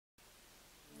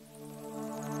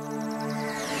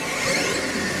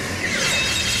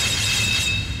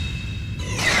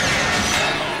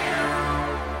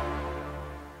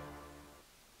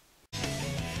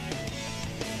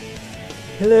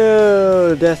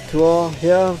Hello, death to all.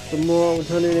 Here, some more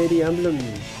 180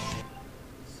 emblems.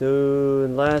 So,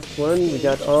 in the last one, we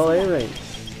got all A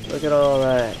ranks. Look at all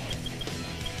that.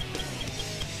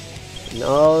 And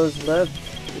all that's left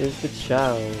is the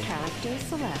Chow. Character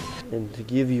select. And to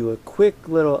give you a quick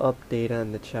little update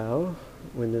on the Chow,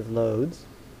 when this loads.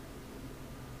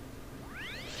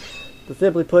 To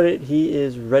simply put it, he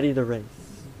is ready to race.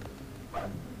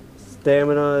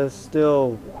 Stamina is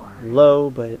still low,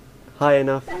 but high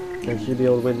enough that you should be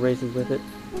able to win races with it.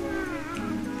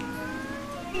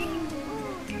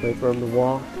 Wait for him to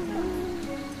walk.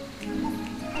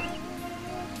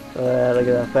 Look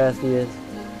at how fast he is.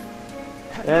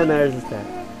 And there's his stat.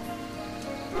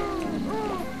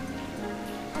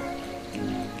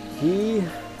 He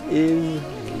is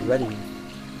ready.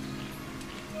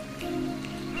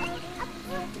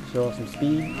 Show off some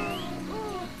speed.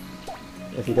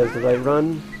 If he does the right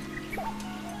run.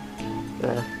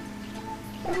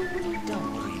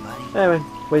 Don't worry, buddy. Anyway,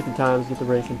 wasting time, let's get the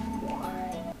racing.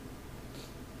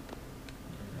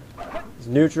 It's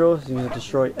neutral, so you can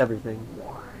destroy everything.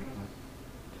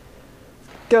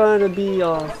 It's gonna be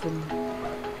awesome.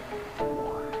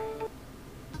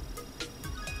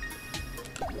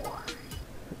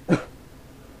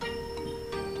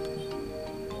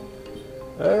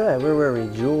 Alright, where were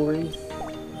we? Jewelry.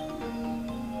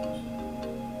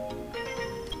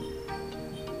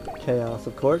 Chaos,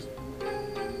 of course.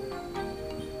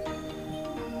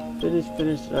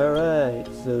 Finish. Alright,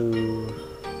 so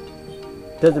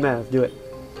doesn't matter, let's do it.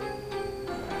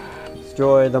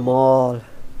 Destroy them all.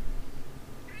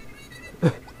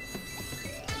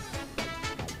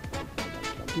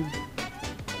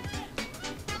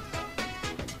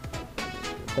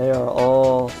 They are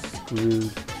all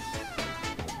screwed.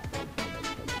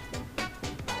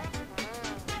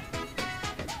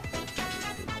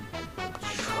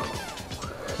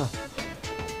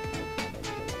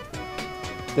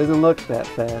 Doesn't look that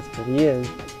fast, but he is.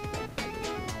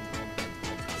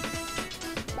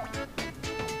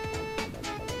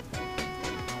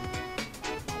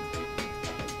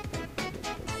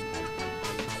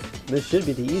 This should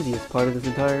be the easiest part of this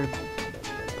entire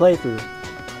playthrough.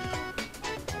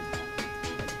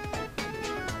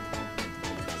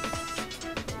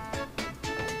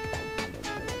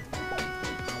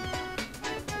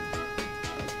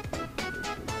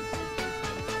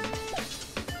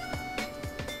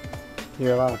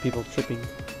 Hear a lot of people tripping.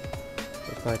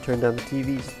 If I turn down the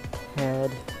TV's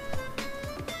head.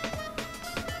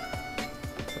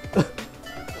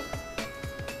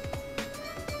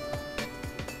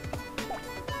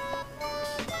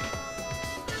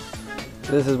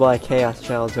 This is why Chaos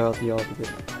Challenges are the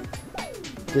ultimate.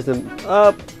 Just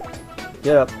up,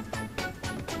 get up.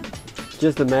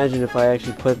 Just imagine if I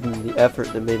actually put in the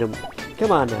effort that made him.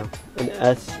 Come on now, an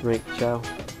S rank Chow.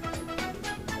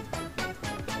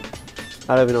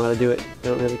 I don't even know how to do it. I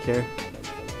don't really care.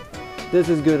 This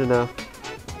is good enough.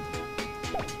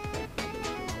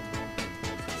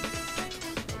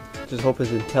 Just hope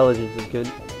his intelligence is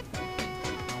good.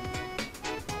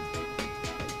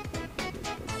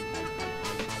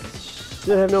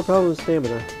 Should have no problem with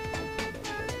stamina.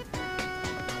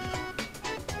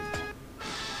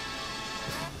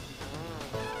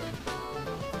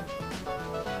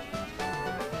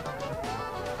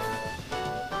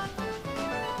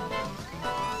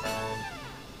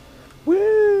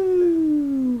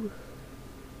 Woo!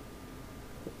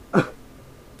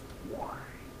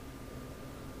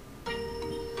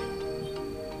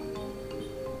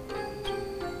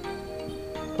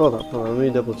 Hold on, let me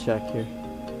double check here.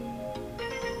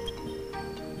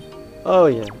 Oh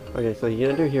yeah, okay, so you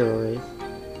can do hero race.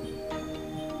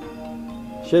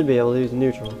 Should be able to use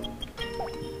neutral.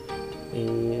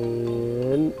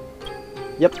 And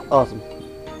yep, awesome.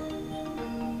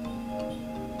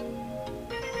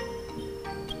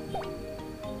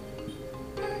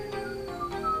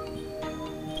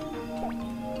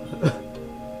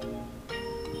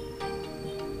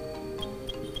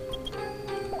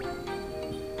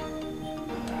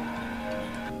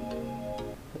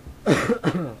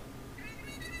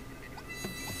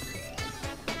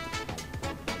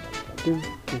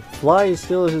 Fly is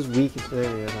still his weakest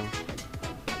area though.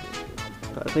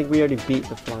 I think we already beat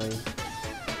the flying.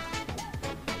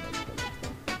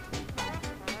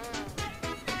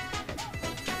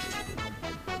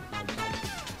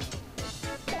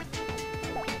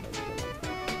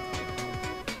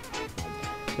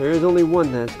 There is only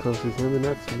one that's closest to him, and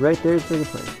that's right there in second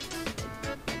place.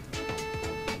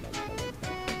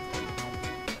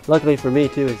 Luckily for me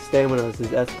too, his stamina is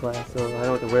his S class, so I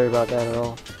don't have to worry about that at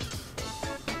all.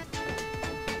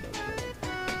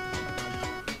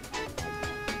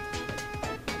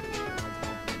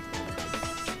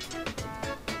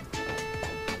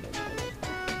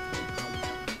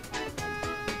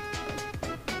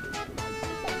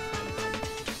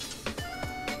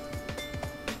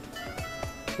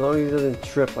 As long as he doesn't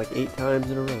trip like 8 times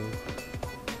in a row.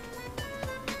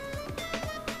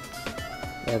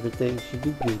 Everything should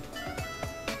be good.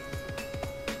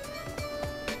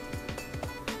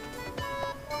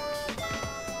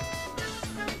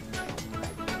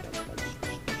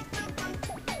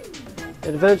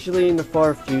 And eventually, in the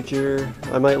far future,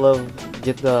 I might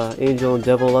get the Angel and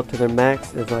Devil up to their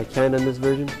max as I can in this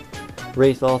version.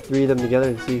 Race all 3 of them together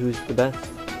and see who's the best.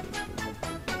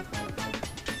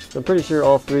 I'm pretty sure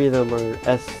all 3 of them are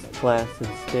S class in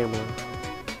stamina.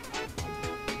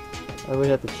 I would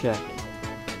have to check.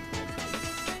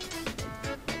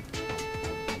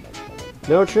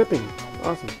 No tripping.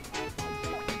 Awesome.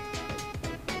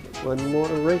 One more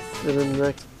race and then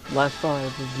the last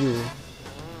 5 is Jewel.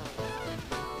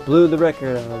 Blew the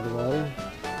record out of the water.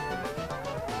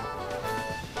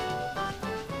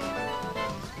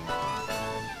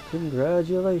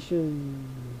 Congratulations.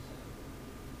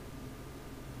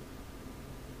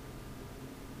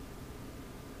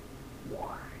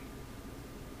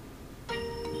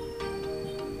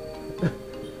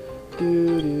 Do,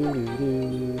 do, do, do,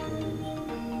 do.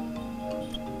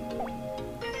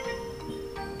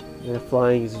 Yeah,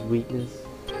 flying is his weakness.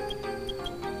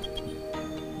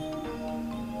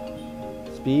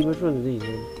 Speed? Which one are these,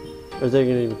 man? Or is they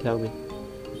gonna even tell me?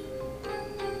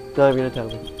 Not even gonna tell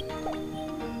me.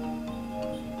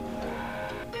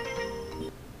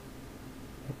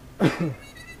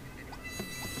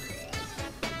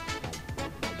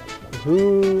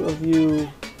 Who of you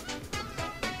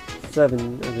 7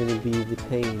 are gonna be the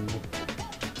pain?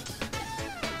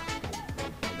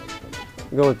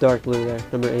 I'm going with dark blue there,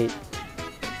 number 8.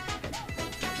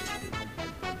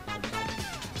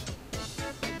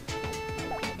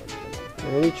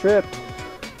 And he tripped.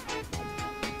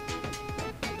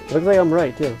 Looks like I'm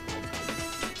right too.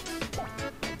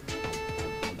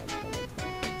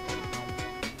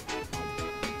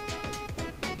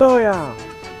 Booyah!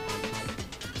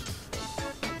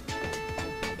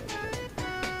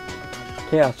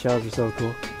 Chaos chows are so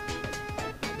cool.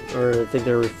 Or I think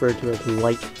they're referred to as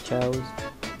light chows.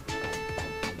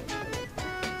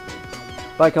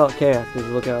 But I call it chaos because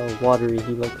look how watery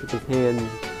he looks with his hands.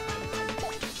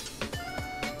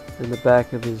 In the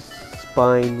back of his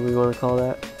spine, we want to call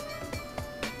that.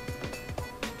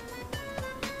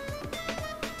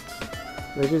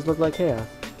 They just look like chaos.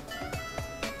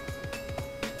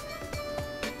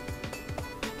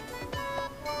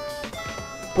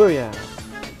 Booyah!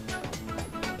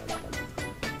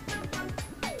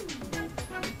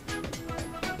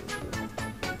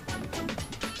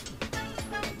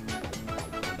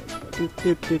 Doop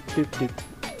doop doop doop doop.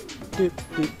 Doop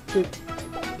doop doop.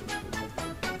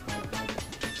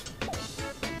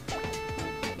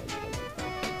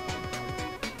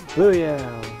 Booyah!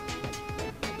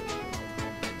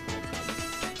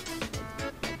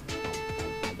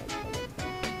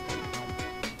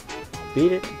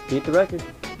 Beat it. Beat the record.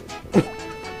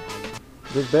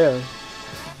 Just barely.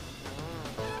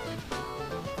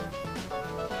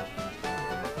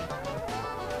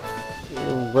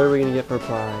 And what are we gonna get for a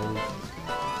prize?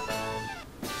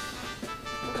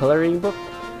 Coloring book?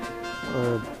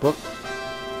 Or a book?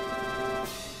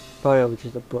 Probably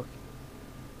just a book.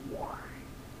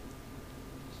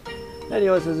 And he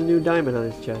also has a new diamond on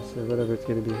his chest, or whatever it's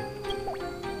gonna be.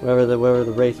 Whatever the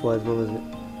race was, what was it?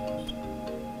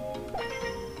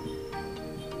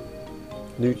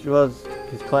 Neutral,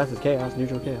 his class is chaos,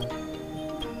 neutral chaos.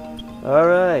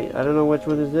 Alright, I don't know which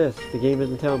one is this. The game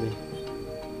doesn't tell me.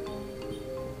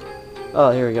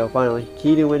 Oh, here we go, finally.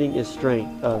 Key to winning is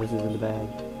strength. Oh, this is in the bag.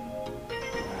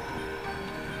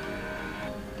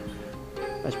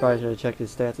 I probably should have checked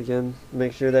his stats again.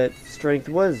 Make sure that strength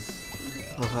was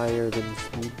higher than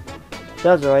speed.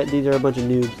 That's alright, these are a bunch of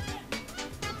noobs.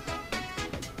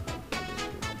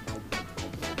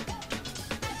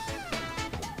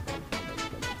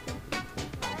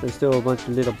 They're still a bunch of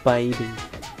little babies.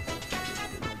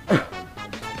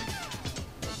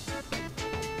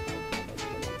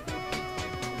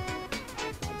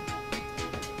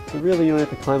 So really you only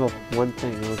have to climb up one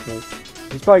thing, it looks like.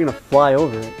 He's probably gonna fly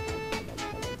over it.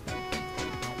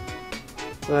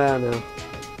 I don't know.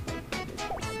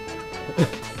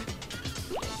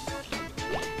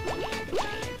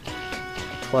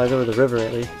 Flies over the river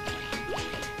at least.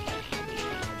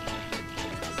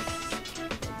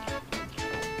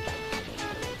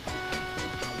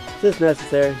 Is this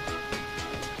necessary?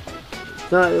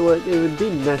 It's not, it would be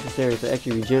necessary to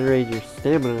actually regenerate your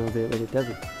stamina a bit, but it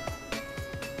doesn't.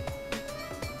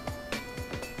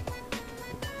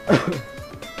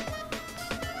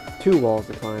 2 walls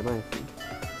to climb, I see.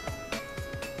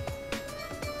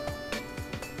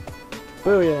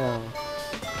 Booyah!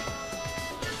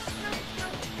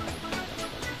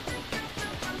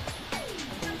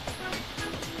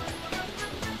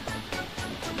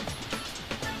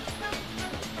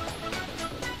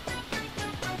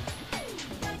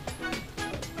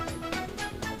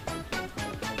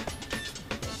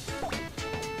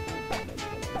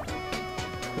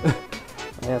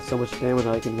 have so much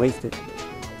stamina I can waste it.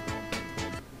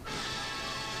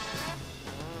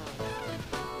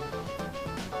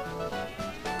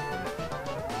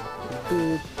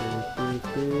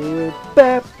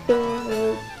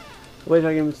 Wait if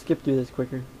I can skip through this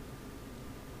quicker.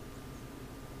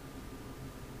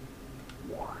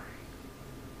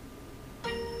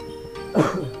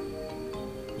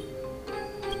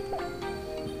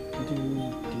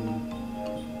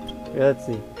 Let's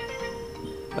see.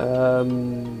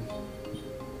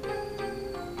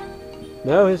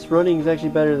 No, his running is actually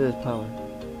better than his power.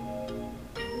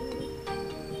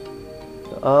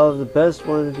 The best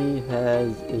one he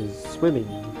has is swimming.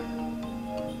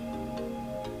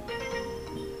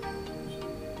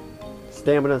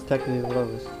 Stamina is technically the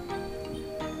lowest.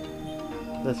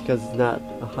 That's because it's not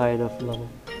a high enough level.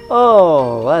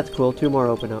 Oh, that's cool. 2 more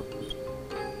open up.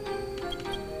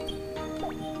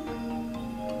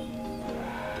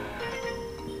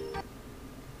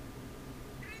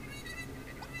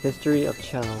 History of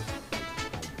Chow.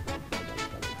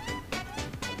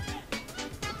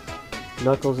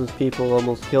 Knuckles' people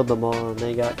almost killed them all and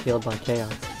they got killed by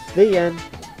Chaos. The end.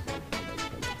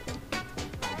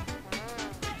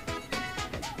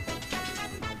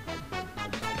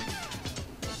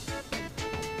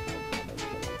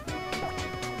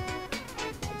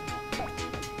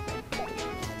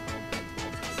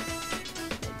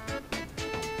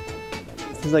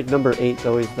 This is like number 8's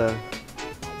always the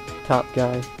top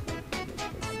guy.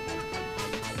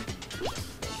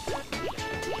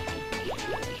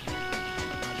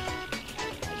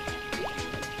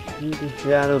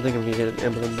 Yeah, I don't think I'm gonna get an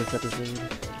emblem this episode.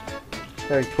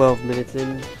 Already 12 minutes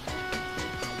in.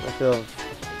 I still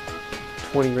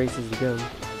have 20 races to go.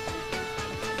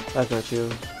 That's not true.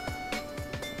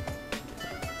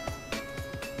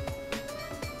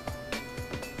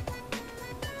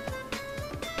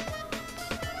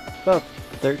 About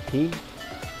 13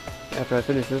 after I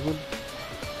finish this one.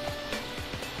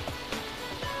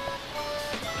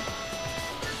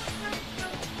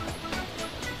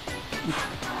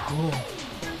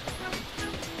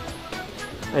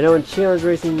 I know in challenge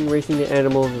racing the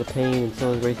animals is a pain, and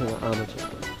so is racing the amateur.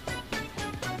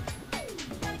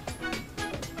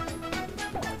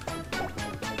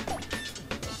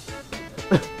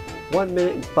 1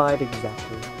 minute and 5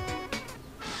 exactly.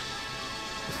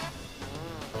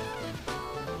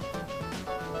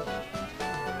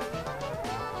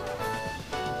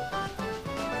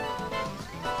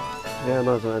 Yeah, I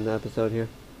might as well end the episode here.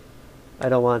 I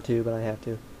don't want to, but I have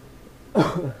to.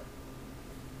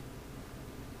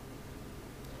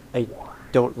 I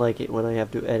don't like it when I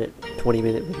have to edit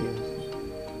 20-minute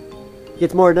videos.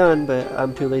 Gets more done, but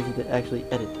I'm too lazy to actually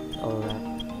edit all of that.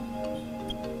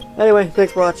 Anyway,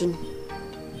 thanks for watching.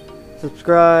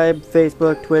 Subscribe,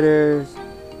 Facebook, Twitter,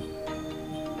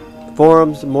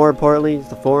 forums. More importantly, it's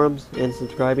the forums and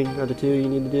subscribing are the 2 you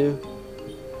need to do.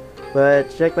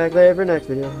 But check back later for next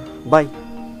video. Bye.